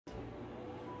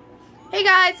Hey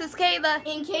guys, it's Kayla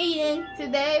and Kaden.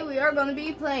 Today we are going to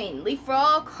be playing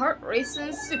LeapFrog Kart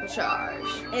Racing Supercharged.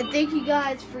 And thank you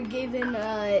guys for giving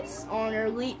us on our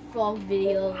LeapFrog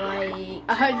video like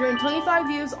 125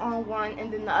 views on one,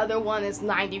 and then the other one is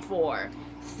 94.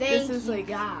 This is like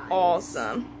guys.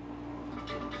 Awesome.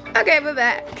 Okay, we're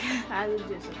back. I will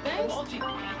do some things.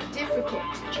 Difficult.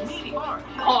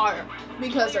 Hard.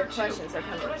 Because our questions are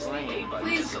kind of lame.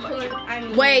 Please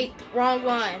put, wait, wrong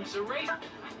one.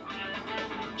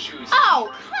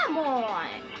 Oh, come on.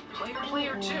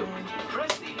 Player 2.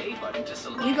 Press the A button to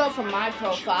select. You go from my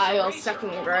profile,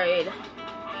 second grade.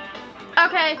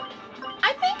 Okay.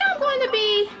 I think I'm going to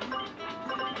be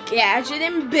Gadget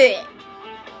and Bit.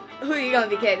 Who are you going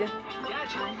to be, Kaden?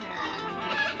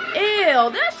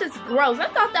 Ew, that's just gross. I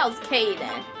thought that was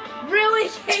Kaden. Really,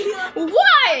 Kayla?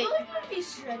 What? I'm going to be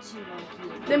Stretchy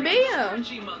Monkey. Then be him.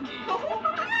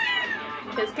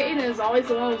 Because Kaden is always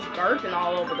the one who's burping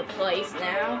all over the place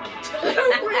now.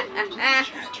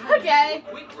 Okay.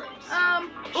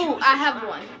 Ooh, I have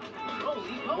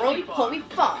one. Roly-poly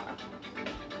fun.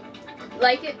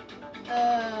 Like it?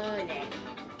 Nah.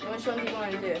 Which one do you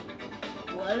want to do?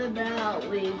 What about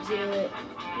we do it?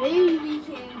 Maybe we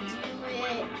can do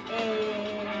it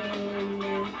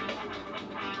and...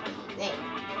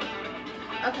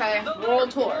 Okay, World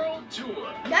Tour.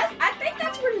 I think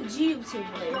that's where the Geo Team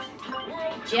live.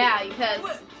 Yeah,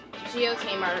 because Geo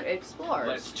Team are explorers.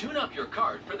 Let's tune up your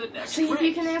card for the next See if you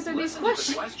race. can answer these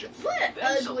questions. Flip,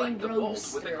 Then select the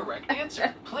bolt with the correct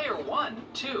answer. Player 1,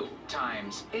 2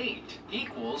 times 8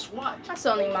 equals what? I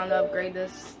still need mine to upgrade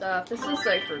this stuff. This is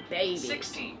like for babies.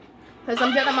 16. Because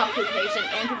I'm good at multiplication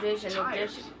and division,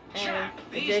 Tires. and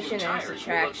These addition new and tires will look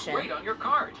subtraction. great on your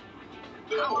card.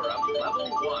 Power up level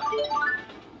 1.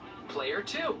 Player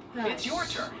 2, it's your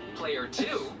turn. Player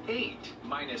 2, 8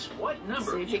 minus what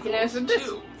number? See if you can answer this,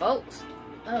 folks.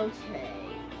 Okay.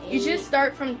 You should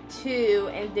start from 2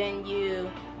 and then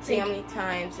you see how many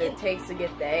times it takes to get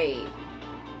the 8.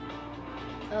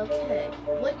 Okay.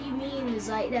 What you mean is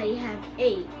like that you have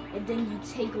 8 and then you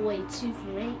take away 2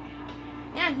 from 8?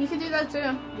 Yeah, you can do that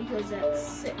too. Because that's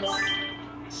 6.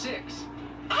 6.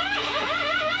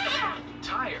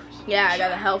 Tires. Yeah, I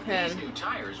gotta help him These new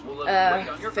tires will look great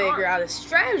on your figure card. out a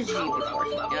strategy Power before up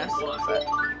he level answers 1.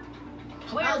 it.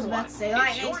 Player I was about to say, one,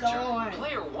 alright, it's your next turn. on.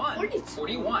 Player 1,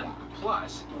 41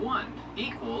 plus 1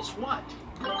 equals what?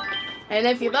 And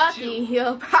if you're lucky,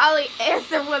 he'll probably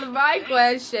answer one of my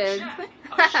questions. Check.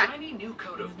 A shiny new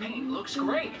coat of paint looks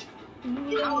great.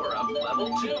 Power up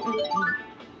level 2.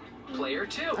 Player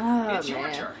 2, Oh, it's your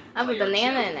man. turn. I have a Player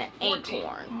banana 2, and an 14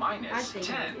 acorn. minus I think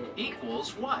 10 I do.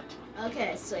 equals what?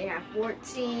 Okay, so you have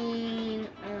 14,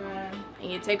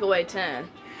 And you take away 10.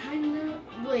 I know,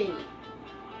 wait.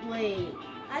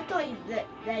 I thought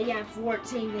that you have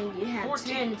 14, then you have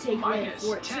 14 10 to take away minus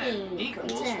 14 10 from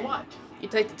equals 10. what? You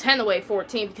take the 10 away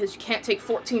 14 because you can't take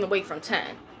 14 away from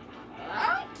 10.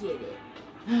 I get it.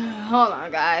 Hold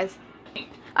on, guys.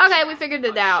 Okay, we figured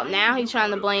it out. Now he's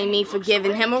trying to blame me for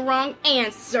giving him a wrong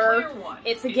answer. Player 1,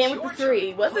 It's again with the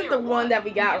 3. Wasn't the one that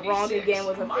we got wrong 96 again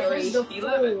with a minus 3? The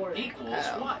 11 4. equals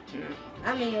Oh. what?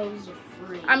 I mean, it was a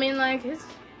free. I mean, like, it's,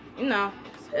 you know,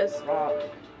 it's his fault.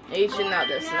 You should know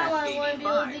this now now. I want to be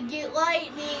able to get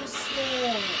lightning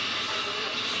storm.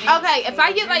 Okay, if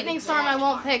I get Lightning Storm, I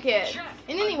won't pick it.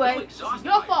 And anyway, it's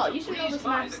your fault. You should know this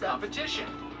map stuff. Competition.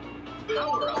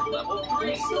 Power up level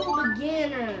 3. I'm still a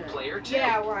beginner. Player 2,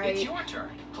 Yeah, right. it's your turn.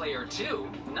 Player 2,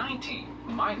 19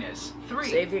 minus 3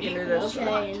 See if you can do this. equals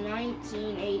Okay, what?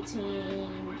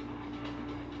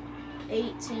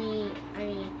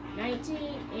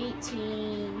 19,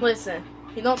 18. Listen,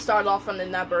 you don't start off from the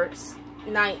numbers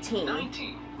 19.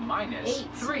 19 minus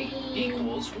 3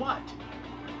 equals what?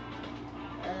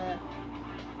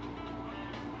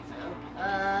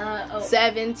 Oh,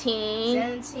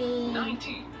 17. 17.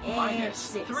 19 and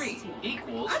minus 3 16.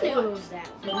 equals I knew it what? was that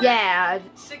one. Yeah,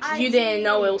 16. you didn't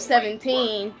know it was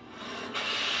 17.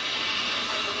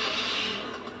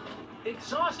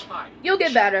 Exhaust pipe. You'll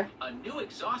get better. A new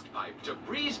exhaust pipe to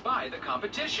breeze by the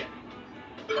competition.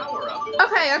 Power up.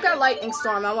 Okay, I got Lightning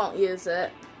Storm. I won't use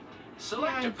it.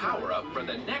 Select a power up for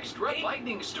the next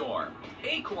lightning storm.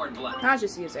 Acorn blend. I'll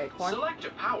just use Acorn. Select a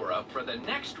power up for the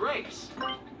next race.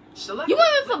 Select You went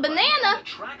the with a banana? the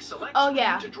track select Oh screen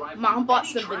yeah, to drive Mom bought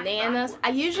any some track bananas.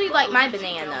 backward. I usually like my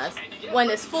bananas when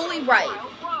it's fully ripe,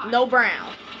 no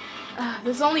brown.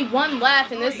 There's only one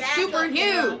left and it's super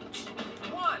huge.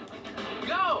 1,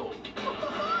 go!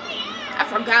 I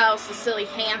forgot I was the silly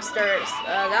hamsters.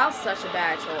 That was such a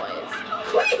bad choice.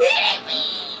 Quit hitting me!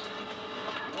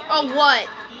 Oh what?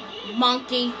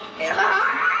 Monkey.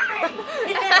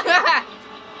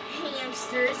 Hamster.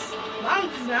 hamsters. Mom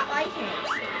does not like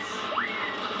hamsters.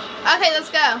 Okay, let's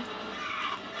go.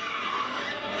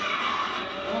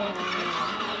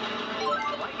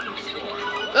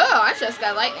 Oh, I just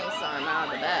got lightning storm out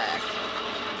of the bag.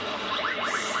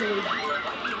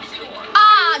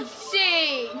 Ah,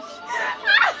 jeez.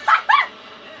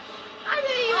 I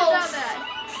didn't even know that.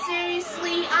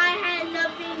 Seriously, I had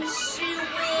nothing to shoot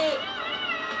with.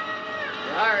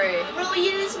 Sorry. Really,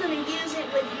 you're just gonna use it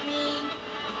with me?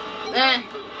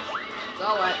 So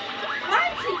what?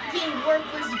 Why do you keep getting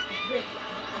worthless?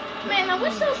 Man, I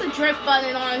wish there was a drift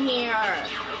button on here.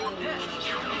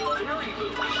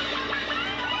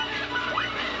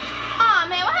 Aw,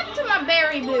 man, what happened to my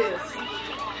berry boost?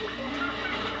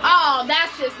 Oh,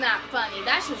 that's just not funny.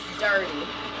 That's just dirty.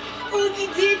 Oh, you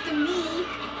did to me.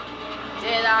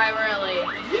 Did I really?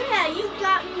 Yeah, you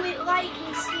got me with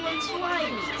lightning storm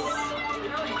twice.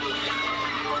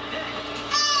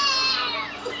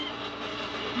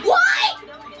 What?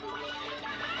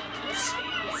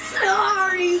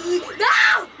 Sorry.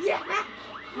 No! Yeah.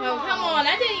 Oh, come on.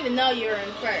 I didn't even know you were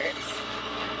in first.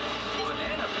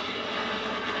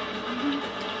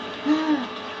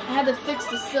 I had to fix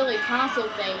the silly console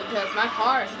thing because my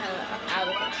car is kind of out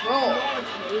of control.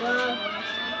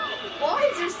 Why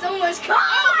is there so much car?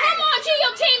 Oh, come on,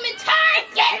 your team and turn!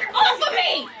 Get off of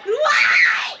me!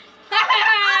 What? I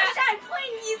tried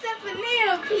playing use that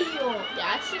banana peel.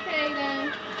 Gotcha,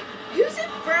 Kaden. Use it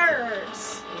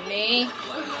first. Me?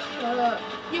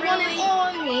 You really?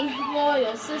 want it on me,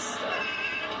 loyal sister.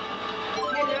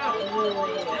 You're not loyal.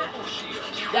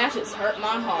 That just hurt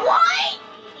my heart. What?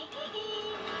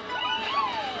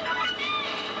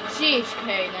 Jeez,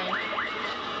 Kaden.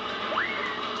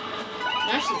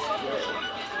 That's just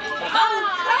rude. Oh,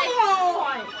 come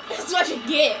on! That's what you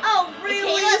get. Oh,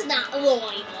 really? Kayla's not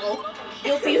loyal.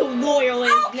 You'll see who loyal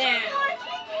is now.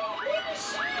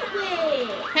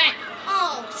 Hey.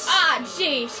 Oh, Ah,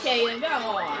 jeez, Kaden, come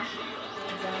on.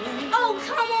 oh,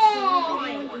 come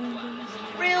on!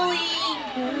 Really?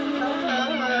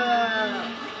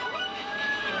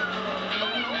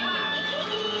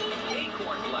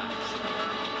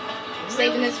 I'm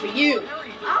saving this for you.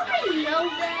 I already know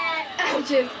that. I'm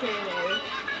just kidding.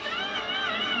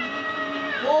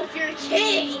 Wolf, you're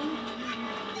king.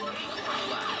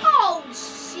 Oh,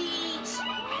 jeez.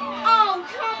 Oh,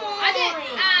 come on. I didn't.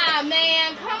 Ah,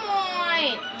 man, come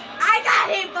on. I got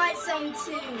hit by some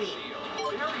too.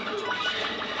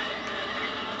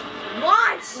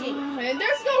 Watch it. And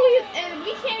there's no, and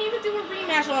we can't even do a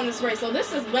rematch on this race, so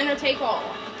this is winner take all.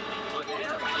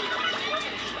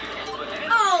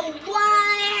 Oh,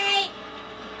 what?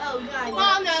 Oh, God.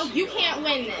 Oh, no, you can't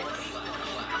win this.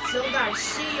 Still got a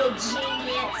shield,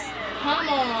 genius. Come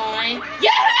on.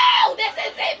 Yahoo! This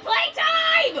is it,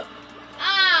 playtime!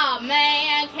 Oh,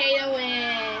 man, Kaden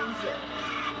wins.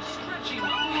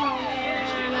 Oh,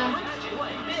 man.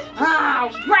 Oh,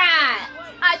 rats!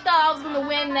 I thought I was going to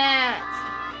win that.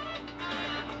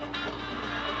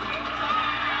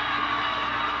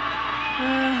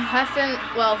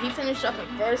 Well, he finished up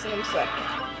in first and I'm second.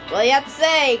 What do you have to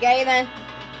say, Kaden?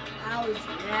 I was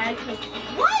mad because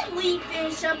what Leap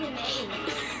finished up in 8?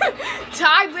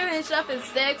 Ty finished up in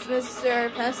 6,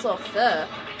 Mr. Pencil 5th.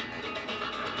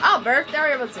 Oh,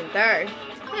 Birthday was in 3rd.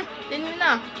 Didn't even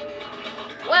know.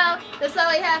 Well, that's all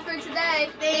I have for today.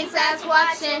 Thanks for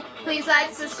watching. Please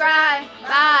like, subscribe.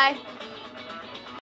 Bye.